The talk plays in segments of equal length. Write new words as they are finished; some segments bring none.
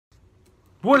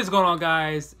What is going on,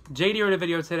 guys? JD wrote a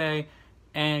video today,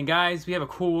 and guys, we have a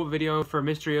cool video for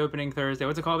mystery opening Thursday.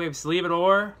 What's it called, babe? Sleeve it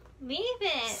or? Leave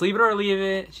it. Sleeve it or leave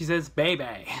it. She says,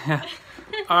 baby.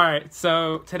 Alright,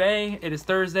 so today, it is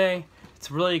Thursday.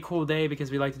 It's a really cool day because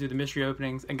we like to do the mystery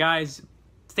openings. And guys,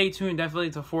 stay tuned definitely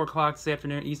until 4 o'clock this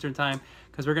afternoon Eastern time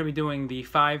because we're going to be doing the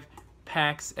 5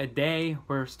 packs a day.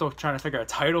 We're still trying to figure out a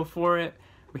title for it.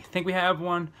 We think we have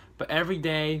one, but every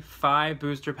day, 5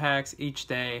 booster packs each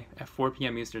day at 4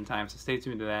 p.m. Eastern time. So stay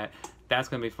tuned to that. That's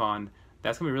going to be fun.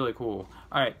 That's going to be really cool.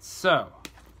 Alright, so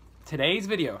today's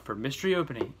video for mystery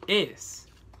opening is,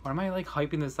 why am I like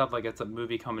hyping this up like it's a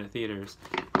movie coming to theaters?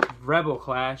 Rebel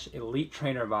Clash Elite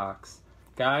Trainer Box.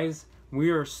 Guys,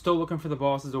 we are still looking for the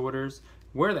boss's orders.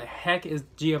 Where the heck is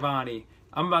Giovanni?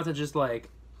 I'm about to just like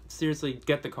seriously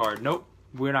get the card. Nope,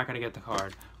 we're not gonna get the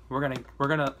card. We're gonna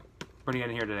get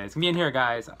in here today. It's gonna be in here,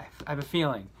 guys. I have a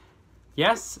feeling.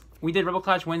 Yes, we did Rebel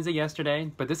Clash Wednesday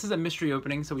yesterday, but this is a mystery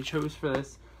opening, so we chose for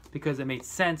this because it made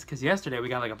sense. Because yesterday we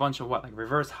got like a bunch of what, like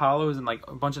reverse hollows and like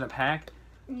a bunch in a pack.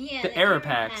 Yeah, the error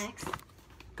packs.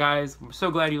 Guys, I'm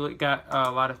so glad you got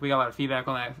we got a lot of feedback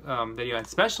on that video,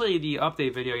 especially the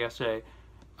update video yesterday,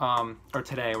 or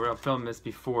today. We're filming this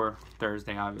before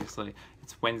Thursday, obviously.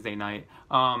 It's Wednesday night.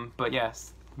 But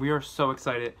yes, we are so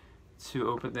excited to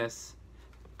open this.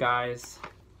 Guys,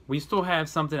 we still have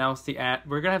something else to add.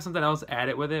 We're gonna have something else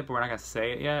added with it, but we're not gonna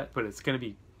say it yet. But it's gonna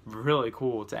be really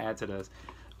cool to add to this.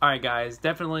 All right, guys,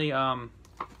 definitely.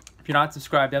 If you're not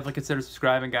subscribed, definitely consider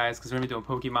subscribing, guys, because we're gonna be doing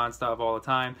Pokemon stuff all the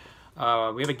time.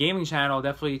 We have a gaming channel.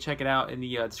 Definitely check it out in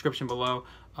the description below.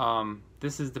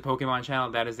 This is the Pokemon channel.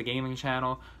 That is the gaming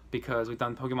channel because we've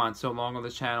done Pokemon so long on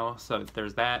this channel. So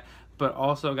there's that. But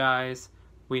also, guys,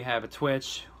 we have a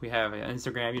Twitch, we have an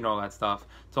Instagram, you know all that stuff.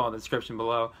 It's all in the description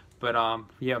below. But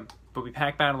yeah, but we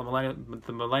pack battle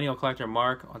the Millennial Collector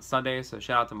Mark on Sunday, so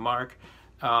shout out to Mark.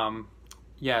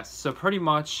 Yes, so pretty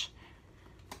much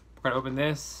we're gonna open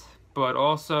this, but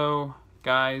also,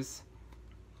 guys,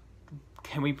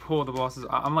 can we pull the bosses?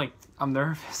 I'm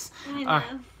nervous. I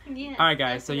know. Yeah. All right,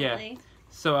 guys. Definitely.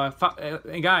 So yeah. So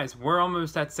and guys, we're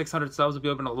almost at 600 subs. We'll be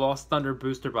opening a Lost Thunder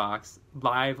booster box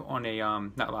live on a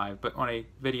not live, but on a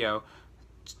video,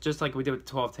 just like we did with the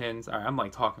 12 tins. All right, I'm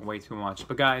like talking way too much,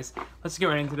 but guys, let's get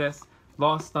right into this.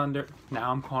 Lost Thunder.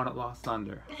 Now I'm calling it Lost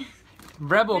Thunder.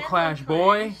 Rebel Clash,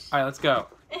 boy. All right, let's go.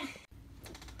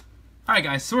 Alright,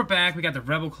 guys, so we're back. We got the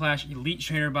Rebel Clash Elite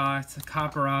Trainer Box.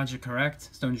 Copperaja,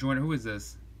 correct? Stone Joiner. Who is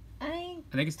this?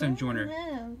 I think it's Stone Joiner.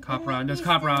 Copperaja. No, it's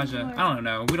Copperaja. I don't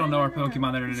know. We don't know our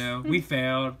Pokemon that are new. We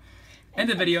failed. End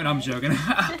the video, and I'm joking.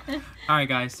 Alright,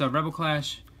 guys, so Rebel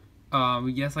Clash.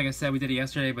 Yes, like I said, we did it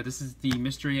yesterday, but this is the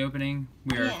mystery opening.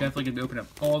 We are definitely going to open up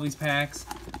all these packs.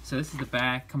 So this is the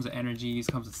back. Comes with energies,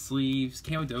 comes with sleeves.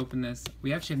 Can't wait to open this.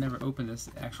 We actually have never opened this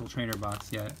actual trainer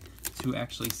box yet to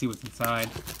actually see what's inside.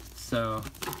 So,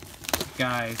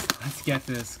 guys, let's get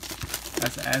this.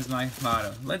 That's as my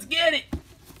motto. Let's get it!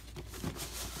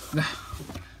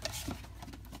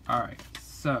 Alright,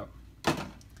 so,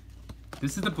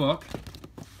 this is the book.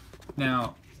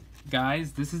 Now,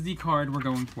 guys, this is the card we're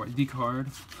going for. The card.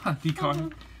 The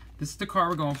card. This is the card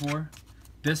we're going for.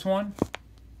 This one.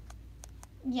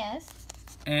 Yes.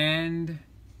 And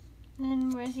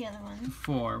where's the other one?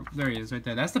 4. There he is, right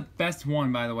there. That's the best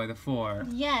one, by the way, the 4.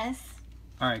 Yes.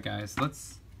 Alright, guys,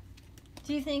 let's...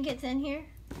 Do you think it's in here?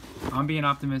 I'm being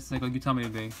optimistic, like you tell me to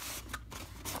be.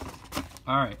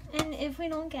 Alright. And if we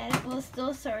don't get it, we'll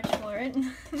still search for it.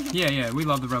 yeah, we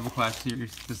love the Rebel Clash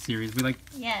series. We like...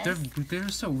 Yes. They're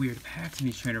so weird. Packs in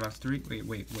these trainer box. Wait.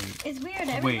 It's weird.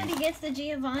 Everybody gets the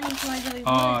Giovanni card that we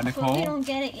want, Nicole? but we don't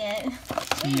get it yet.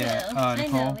 We will. Nicole, I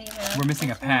know we will. We're missing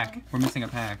a pack. Wrong. We're missing a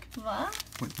pack. What?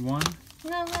 Wait, 1,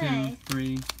 No way. 2,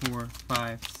 3, 4,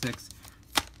 5, 6.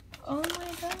 Oh my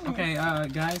goodness. Okay,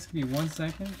 guys, give me 1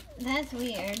 second. That's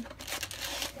weird.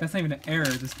 That's not even an error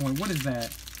at this point. What is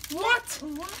that? What?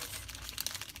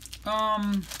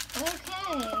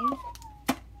 Okay.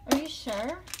 Are you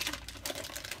sure?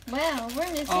 Wow,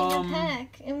 we're missing a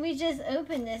pack. And we just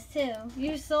opened this too.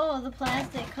 You saw the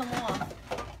plastic come off.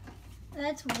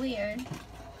 That's weird.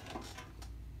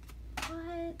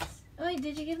 What? Oh, wait,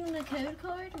 did you give them the code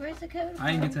card? Where's the code card?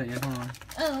 I didn't get to that yet. Hold on.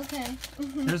 Oh, okay.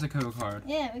 There's a code card.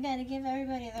 Yeah, we gotta give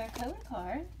everybody their code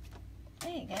card.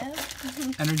 There you go.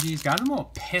 Energies. Got them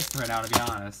all pissed right now, to be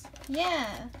honest. Yeah.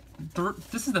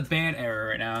 This is the bad error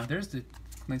right now. There's the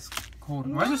nice cold.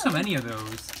 Why is there so many of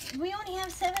those? We only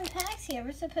have 7 packs here.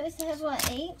 We're supposed to have,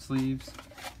 what, 8? Sleeves.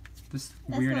 This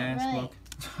That's weird ass right.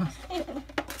 look.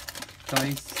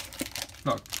 Dice.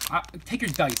 Look, take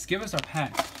your dice. Give us our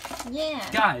pack. Yeah.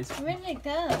 Guys. Where did it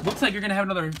go? Looks like you're gonna have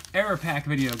another error pack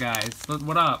video, guys.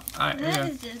 What up? That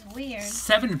is just weird.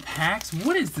 7 packs?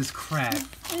 What is this crap?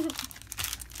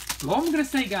 All I'm gonna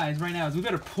say, guys, right now is we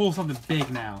better pull something big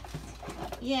now.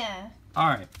 Yeah.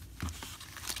 Alright.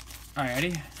 Alright,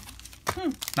 Eddie?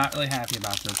 Not really happy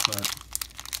about this, but...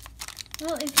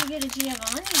 Well, if you get a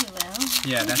Giovanni, you will.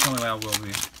 Yeah, that's the only way I will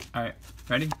be. Alright,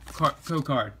 ready? Code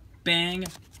card. Bang,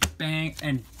 bang,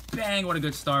 and bang. What a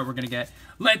good start we're gonna get.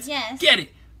 Let's get it!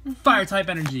 Fire type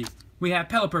energy. We have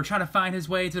Pelipper trying to find his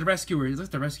way to the rescuers. Look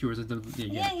at the rescuers.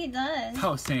 Yeah, he does.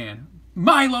 Palisand.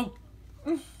 Milo!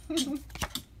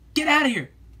 Get out of here!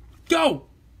 Go!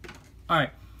 Alright.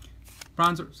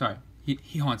 Bronzer. Sorry.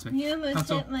 He haunts me. You almost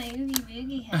hit my Oogie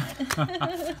Boogie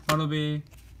hat. What'll be?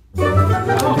 Electricity.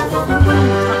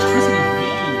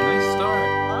 Nice start.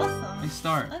 Awesome. Nice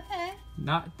start. Okay.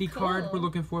 Not the card we're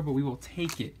looking for, but we will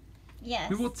take it. Yes.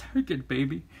 We will take it,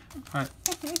 baby. Alright.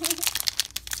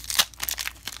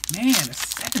 Man,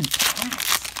 7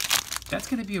 packs. That's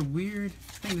gonna be a weird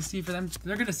thing to see for them.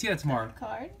 They're gonna see that tomorrow.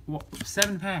 Card? Well,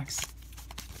 7 packs.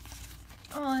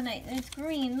 Oh, nice. It's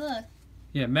green. Look.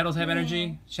 Yeah, Metal type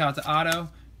energy. Shout out to Otto.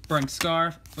 Brink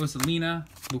Scarf. Osalina.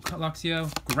 Luxio.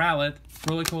 Growlithe.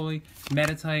 Roly-Poly.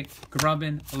 Metatite.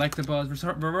 Grubbin. Electabuzz.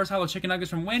 Reverse Hollow Chicken Nuggets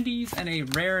from Wendy's. And a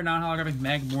rare non-holographic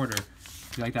Mag Mortar.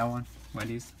 You like that one?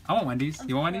 Wendy's? I want Wendy's.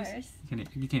 You want Wendy's?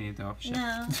 You can't eat though. Shit.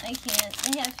 No, I can't.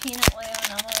 They have peanut oil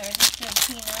and I'm allergic to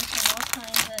peanuts and all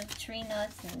kinds of tree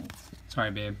nuts and...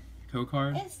 Sorry, babe. Code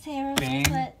card. It's terrible, Bang.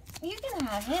 but you can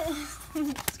have it.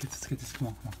 Let's get this. Come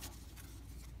on.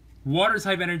 Water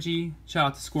type energy. Shout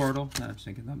out to Squirtle. No, I'm just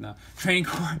thinking. No. Training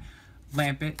card.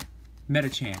 Lampet.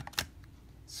 Metachamp.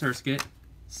 Surskit.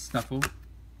 Snuffle.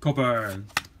 Coburn.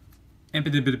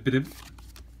 Empidibidibidib.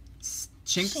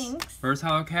 Chinks. First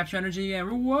hollow capture energy.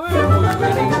 And whoa! 2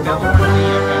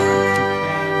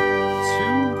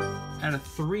 out of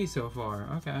 3 so far.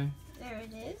 Okay. There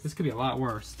it is. This could be a lot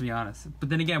worse, to be honest. But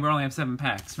then again, we only have 7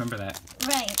 packs. Remember that.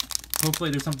 Right. Hopefully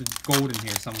there's something golden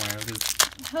here somewhere.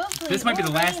 Hopefully. This might be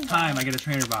the last time I get a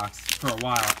trainer box for a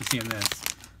while after seeing this.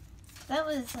 That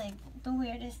was like the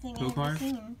weirdest thing I've ever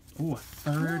seen. Ooh, a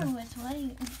third. Ooh, it's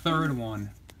white. Third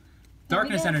one.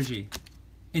 Darkness energy.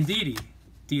 Indeedee.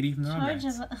 Dee from the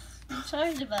Rugrats.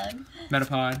 Charge-a-bug.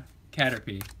 Metapod.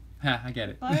 Caterpie. Ha, I get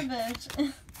it.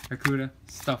 Barboach. Rakuda.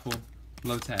 Stuffle.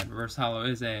 Lotad. Reverse Hollow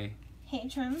is a...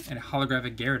 Hatrim. And a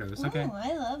holographic Gyarados. Okay. Ooh,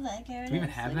 I love that Gyarados. Do we even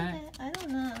have that? I don't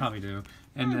know. Probably do.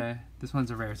 And this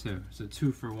one's a rare too. So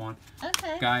 2 for 1.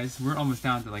 Okay. Guys, we're almost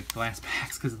down to like the last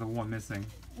packs because of the one missing.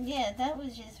 Yeah, that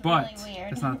was just really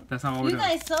weird. That's not what we're doing. You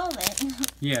guys sold it.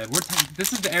 Yeah,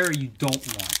 this is the error you don't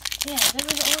want. Yeah, there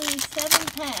was only 7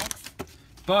 packs.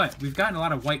 But we've gotten a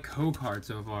lot of white code cards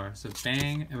so far. So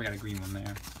bang, and we got a green one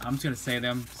there. I'm just gonna say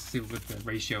them, see what the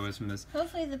ratio is from this.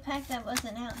 Hopefully the pack that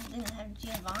wasn't out didn't have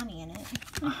Giovanni in it.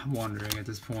 I'm wondering at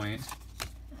this point.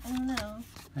 I don't know.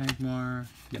 Magmar,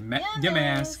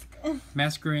 Mask,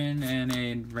 Mascarin, and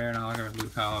a rare holographic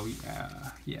Ludicolo.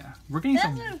 Yeah. We're getting that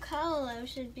some. That Ludicolo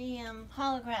should be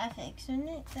holographic, shouldn't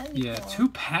it? That'd be cool. 2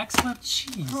 packs left.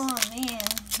 Jeez. Oh man.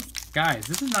 Guys,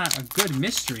 this is not a good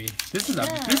mystery. This is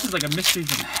like a mystery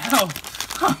from hell.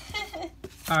 Huh.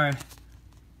 All right.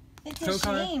 It's a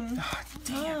shame. Oh,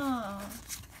 damn. Oh.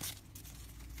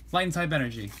 Lightning type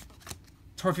energy.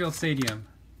 Torfield Stadium.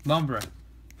 Lumbra.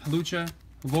 Halucha.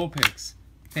 Vulpix.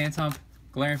 Phantom.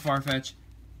 Galarian Farfetch.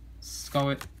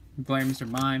 Skullet. Galarian Mr.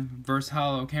 Mime. Verse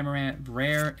Hollow. Camarant.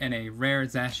 Rare. And a rare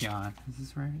Zacian. Is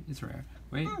this rare? It's rare.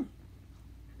 Wait.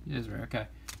 It is rare. Okay.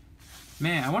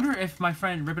 Man, I wonder if my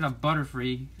friend ripping up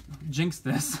Butterfree jinxed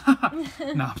this. No,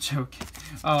 I'm joking.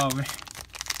 Oh man.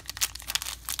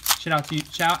 Shout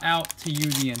out to you,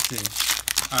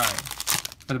 DNC. Alright.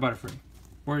 For the Butterfree.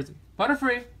 Where is it?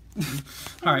 Butterfree!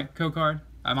 Alright, code card.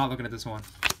 I'm not looking at this one.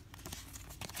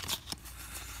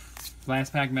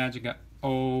 Last pack magic.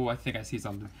 Oh, I think I see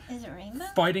something. Is it rainbow?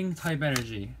 Fighting type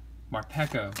energy.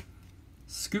 Marpeco.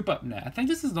 Scoop up net. I think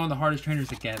this is one of the hardest trainers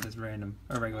to get that's random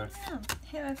or regular. Oh,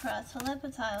 Heracross,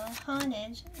 Telepatile,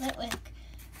 Honage, Litwick,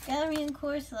 Galarian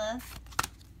Corsola,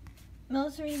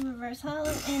 Milcery Reverse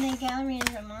Hollow, and a Galarian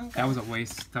Ramonga. That was a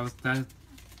waste. That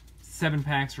 7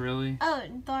 packs, really? Oh,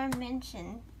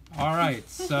 Darmention. Alright,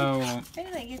 so Where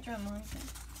did I get Ramonga?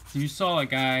 you saw it,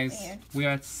 guys. Weird. We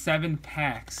got 7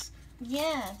 packs.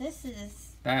 Yeah, this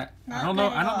is That not I don't know.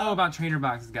 good at I don't know all. about trainer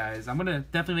boxes, guys. I'm gonna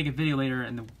definitely make a video later.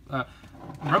 And the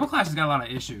Rebel Clash has got a lot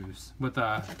of issues with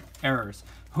errors.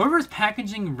 Whoever's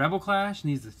packaging Rebel Clash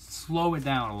needs to slow it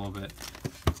down a little bit.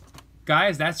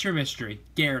 Guys, that's your mystery.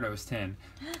 Gyarados 10.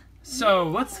 So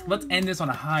let's end this on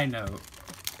a high note.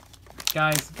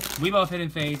 Guys, we love Hidden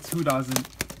Fates. Who doesn't?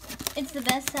 It's the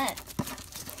best set.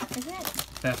 Isn't it?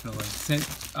 Definitely.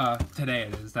 Since today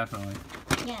it is, definitely.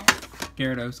 Yes.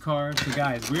 Gyarados cards. So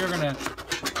guys, we are gonna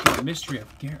do a mystery of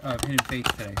Hidden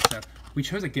Fates today. So we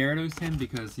chose a Gyarados tin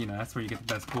because, you know, that's where you get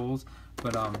the best pulls.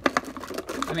 But I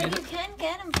mean, you can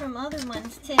get them from other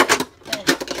ones too. But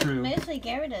true. Mostly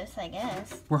Gyarados, I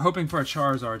guess. We're hoping for a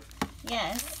Charizard.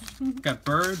 Yes. We got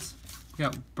birds. We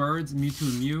got birds, Mewtwo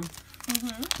and Mew.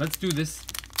 Let's do this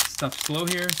stuff slow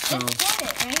here. So let's get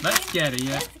it, right? Let's get it,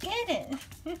 yeah. Let's get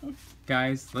it.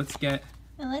 Guys, let's get.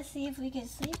 And let's see if we can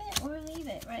sleeve it or leave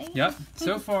it, right? Yep.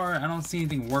 So far, I don't see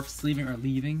anything worth sleeving or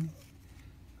leaving.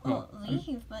 Well,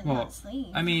 leave, but not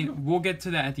sleeve. I mean, we'll get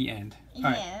to that at the end. Yeah.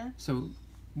 All right. So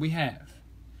we have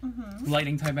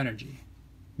lightning type energy,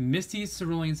 Misty,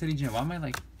 Cerulean City Gym. Why am I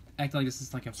like acting like this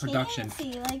is like a production?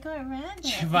 Fancy, like our rabbit.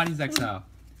 Giovanni's Exile,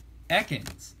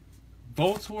 Ekans,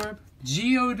 Voltorb,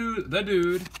 Geodude, the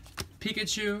Dude,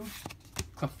 Pikachu,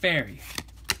 Clefairy,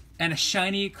 and a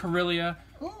shiny Corellia.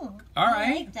 Ooh, all right.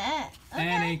 I like that. Okay.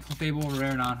 And a Clefable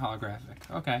rare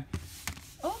non-holographic. Okay.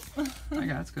 Oh. Okay,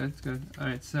 that's good. That's good. All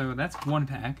right, so that's one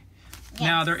pack. Yes.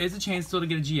 Now there is a chance still to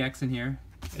get a GX in here.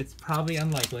 It's probably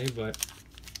unlikely, but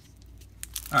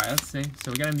all right. Let's see.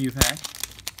 So we got a Mew pack.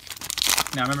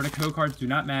 Now remember, the code cards do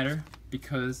not matter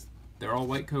because they're all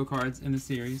white code cards in the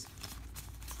series.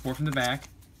 4 from the back.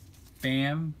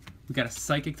 Bam. We got a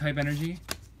Psychic type energy.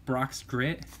 Brock's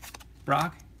Grit.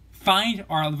 Brock, find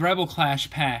our Rebel Clash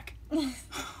pack.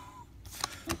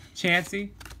 Chansey,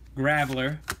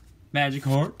 Graveler,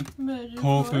 Magikarp,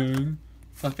 Koffing,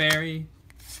 Clefairy,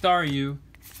 Staryu,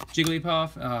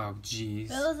 Jigglypuff. Oh, jeez.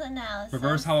 Bill's analysis.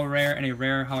 Reverse Holo Rare and a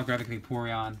rare holographic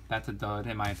Vaporeon. That's a dud,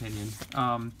 in my opinion.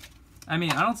 I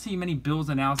mean, I don't see many Bill's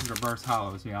analysis reverse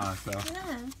holos, to be honest, though.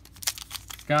 No.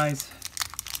 Guys,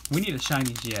 we need a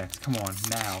shiny GX. Come on,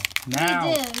 now. Now.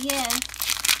 We do, yeah.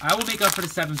 I will make up for the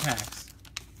 7 packs.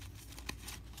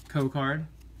 Code card.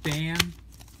 Bam.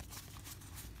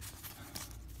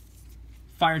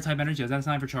 Fire type energy. Is that a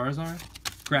sign for Charizard?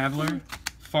 Graveler.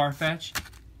 Farfetch.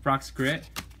 Brock's Grit.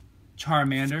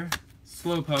 Charmander.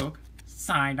 Slowpoke.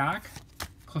 Psyduck.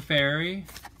 Clefairy.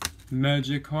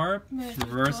 Magikarp.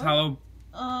 Reverse Holo.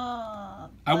 Oh,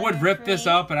 I would rip this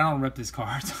up, but I don't rip this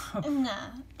card. Nah.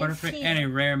 Butterfree and a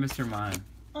rare Mr. Mime.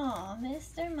 Oh,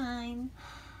 Mr. Mime.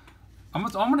 I'm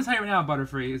gonna tell you right now,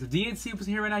 Butterfree, if the DNC was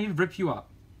here right now, he'd rip you up.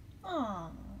 Oh.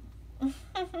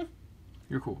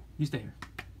 You're cool. You stay here.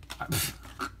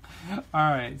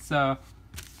 Alright, so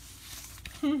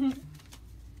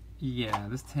yeah,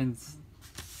 this tin's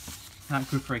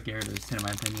not good for a Gyarados tin in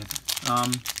my opinion.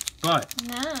 But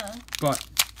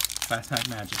last pack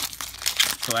magic.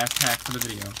 The last pack for the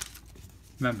video.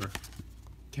 Remember,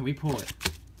 can we pull it?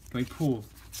 Can we pull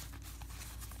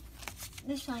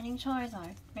the Shining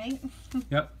Charizard, right?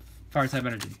 Yep. Fire type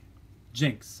energy.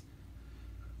 Jinx.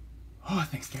 Oh, I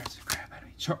think scared the crap out of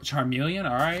me. Charmeleon,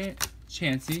 alright.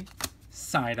 Chansey.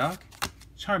 Psyduck.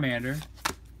 Charmander.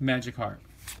 Magikarp.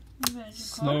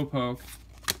 Slowpoke.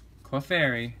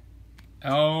 Clefairy.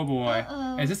 Oh boy.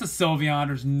 Is this a Sylveon?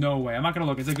 There's no way. I'm not gonna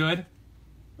look. Is it good?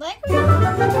 Lycanroc.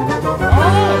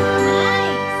 Oh!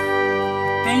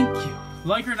 Nice. Thank you.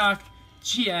 Lycanroc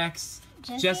GX.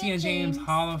 Jesse and James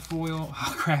holofoil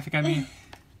holographic. I mean,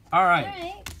 all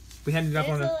right. We ended up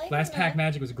on a last pack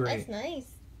magic was great. That's nice.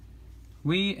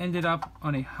 We ended up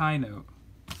on a high note,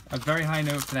 a very high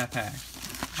note for that pack.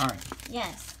 All right.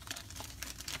 Yes.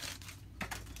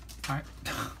 All right.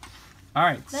 All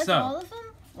right. That's so all of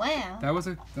them. Wow. That was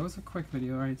a quick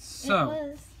video. All right. So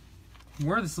it was.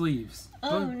 where are the sleeves?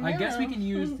 Oh, I guess we can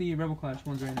use the Rebel Clash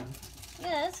ones right now.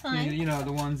 Yeah, that's fine. You know,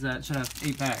 the ones that should have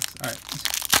 8 packs. All right.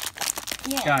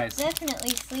 Yeah, guys,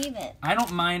 definitely sleeve it. I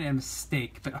don't mind a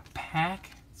mistake, but a pack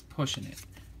is pushing it.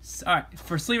 So, all right,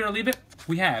 for sleeve it or leave it,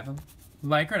 we have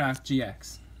Lycanroc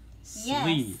GX.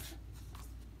 Sleeve.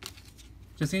 Yes.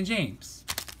 Jesse and James.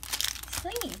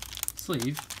 Sleeve.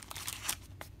 Sleeve.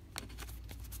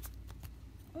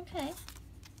 Okay.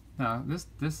 No, this,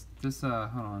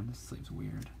 hold on, this sleeve's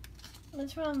weird.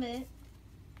 What's wrong with it?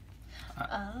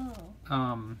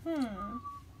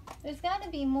 There's got to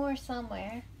be more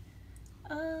somewhere.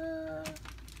 I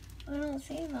don't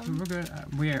see them. We're good.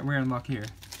 We're in luck here.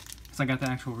 Because I got the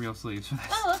actual real sleeves for this.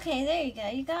 Oh, okay. There you go.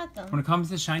 You got them. When it comes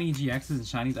to shiny GXs and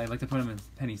shinies, I like to put them in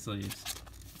penny sleeves.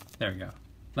 There we go.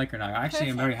 Lycanroc. Actually,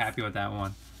 I'm very happy with that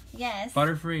one. Yes.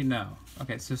 Butterfree, no.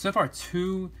 Okay, so far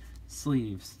 2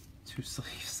 sleeves. 2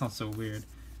 sleeves. Sounds so weird.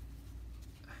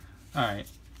 Alright.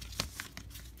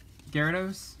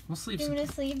 Gyarados? We'll sleeve You some. want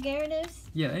to sleeve Gyarados?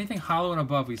 Yeah, anything hollow and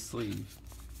above we sleeve.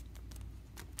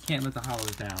 Can't let the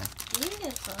hollows down.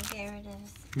 Beautiful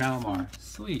Gyarados. Malamar.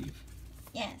 Sleeve.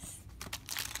 Yes.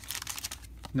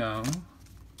 No.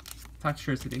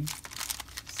 Toxicity.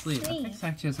 Sleeve. I think it's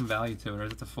actually has some value to it, or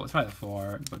is it the full? It's probably the full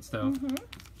art, but still.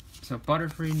 So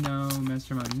Butterfree, no.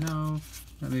 Master Mode, no.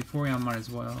 Maybe Vaporeon as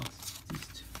well. These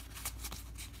two.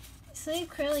 Sleeve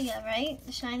Krillia, right?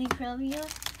 The shiny Krillia.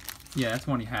 Yeah, that's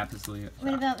one you have to sleeve.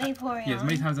 What about Vaporeon? Yeah, as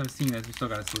many times I've seen this, we still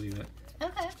gotta sleeve it.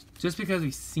 Okay. Just because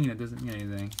we've seen it doesn't mean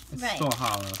anything. It's right. still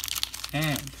hollow.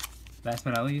 And last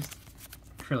but not least,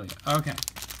 Krillia. Okay,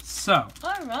 so.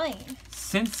 All right.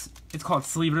 Since it's called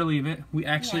Sleeve It or Leave It, we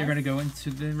actually are going to go into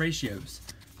the ratios.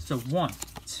 So 1,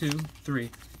 2,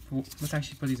 3. Let's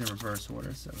actually put these in reverse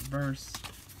order. So reverse.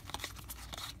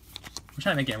 We're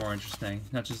trying to make it more interesting,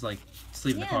 not just like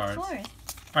sleeving the cards. Of course.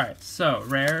 Alright, so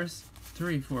rares.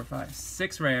 3, 4, 5,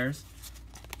 6 rares.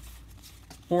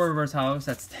 4 reverse hollows.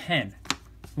 That's 10.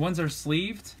 The ones that are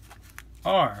sleeved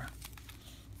are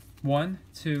 1,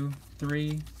 2,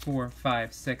 3, 4,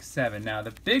 5, 6, 7. Now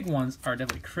the big ones are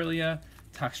definitely Krillia,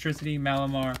 Toxtricity,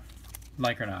 Malamar,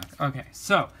 Lycanroc. Okay,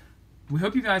 so we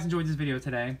hope you guys enjoyed this video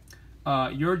today.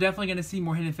 You're definitely going to see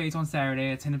more Hidden Fates on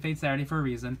Saturday. It's Hidden Fates Saturday for a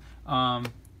reason.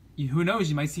 Who knows?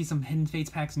 You might see some Hidden Fates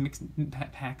packs mixed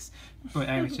packs, but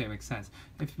actually it makes sense.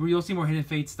 You'll see more Hidden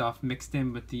Fates stuff mixed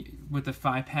in with the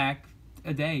 5-pack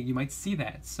a day. You might see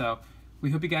that. So we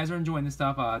hope you guys are enjoying this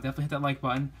stuff. Definitely hit that like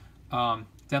button.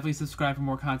 Definitely subscribe for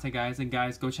more content, guys. And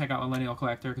guys, go check out Millennial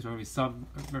Collector because we're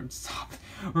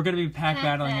gonna be pack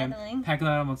battling him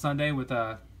on Sunday with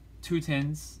 2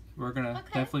 tins. We're gonna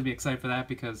definitely be excited for that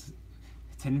because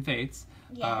it's Hidden Fates.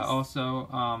 Yes.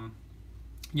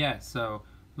 Yeah. So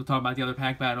we'll talk about the other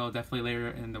pack battle definitely later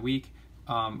in the week,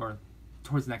 or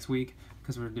towards next week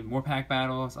because we're doing more pack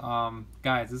battles.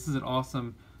 Guys, this is I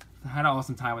had an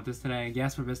awesome time with this today.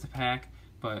 Yes, we're Vista Pack,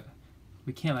 but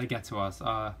we can't let it get to us.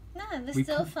 No, it was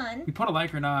still fun. We put a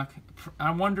Lycanroc.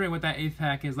 I'm wondering what that 8th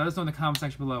pack is. Let us know in the comment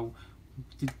section below.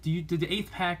 Did the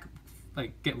 8th pack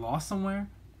like get lost somewhere?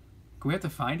 Do we have to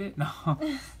find it? No.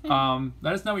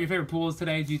 Let us know what your favorite pool is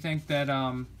today. Do you think that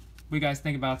what you guys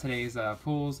think about today's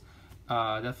pools?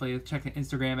 Definitely check the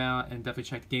Instagram out and definitely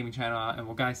check the gaming channel out.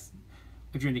 And guys,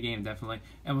 if you're in the game, definitely.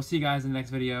 And we'll see you guys in the next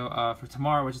video for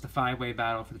tomorrow, which is the 5-way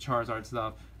battle for the Charizard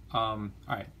stuff.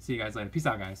 Alright, see you guys later. Peace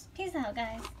out, guys. Peace out,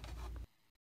 guys.